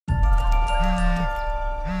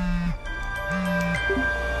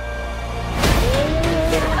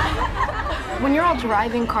while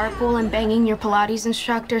driving carpool and banging your Pilates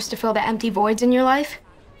instructors to fill the empty voids in your life?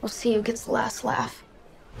 We'll see who gets the last laugh.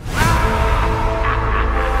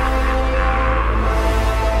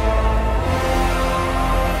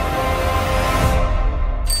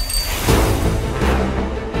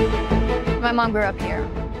 My mom grew up here,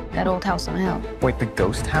 that old house on the hill. Wait, the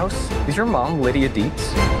ghost house? Is your mom Lydia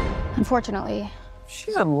Deetz? Unfortunately.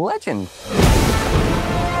 She's a legend.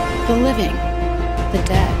 The living, the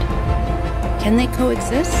dead. Can they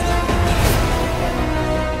coexist?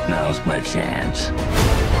 Now's my chance.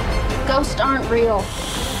 Ghosts aren't real.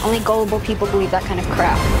 Only gullible people believe that kind of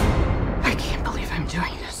crap. I can't believe I'm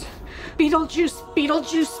doing this. Beetlejuice,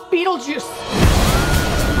 Beetlejuice, Beetlejuice.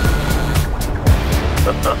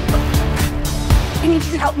 I need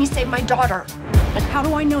you to help me save my daughter. But how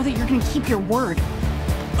do I know that you're gonna keep your word?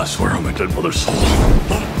 I swear on my dead mother's soul.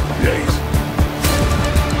 Days.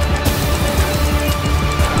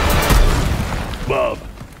 Bob,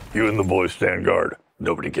 you and the boys stand guard.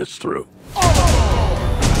 Nobody gets through.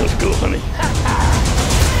 Oh! Let's go, honey.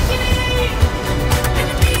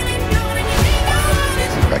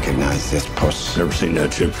 Recognize this puss? Never seen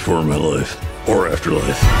that chick before in my life. Or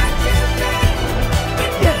Afterlife.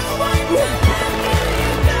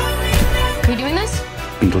 Are you doing this?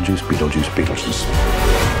 Beetlejuice, Beetlejuice, Beetlejuice.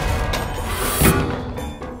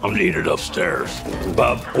 I'm needed upstairs.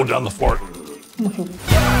 Bob, hold down the fort.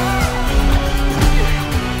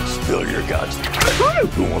 Spill your guts.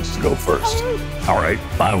 Who wants to go first? All right,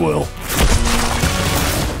 I will.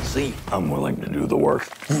 See, I'm willing to do the work.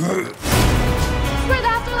 Swear the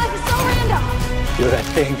afterlife is so random. You're that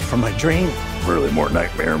thing from my dream. Really more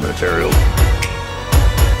nightmare material.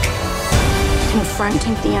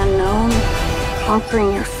 Confronting the unknown,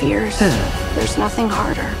 conquering your fears. There's nothing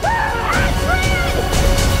harder.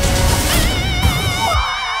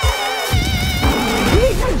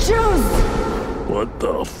 What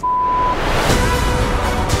the f?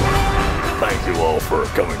 Thank you all for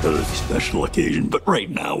coming to this special occasion, but right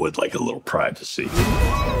now with like a little privacy.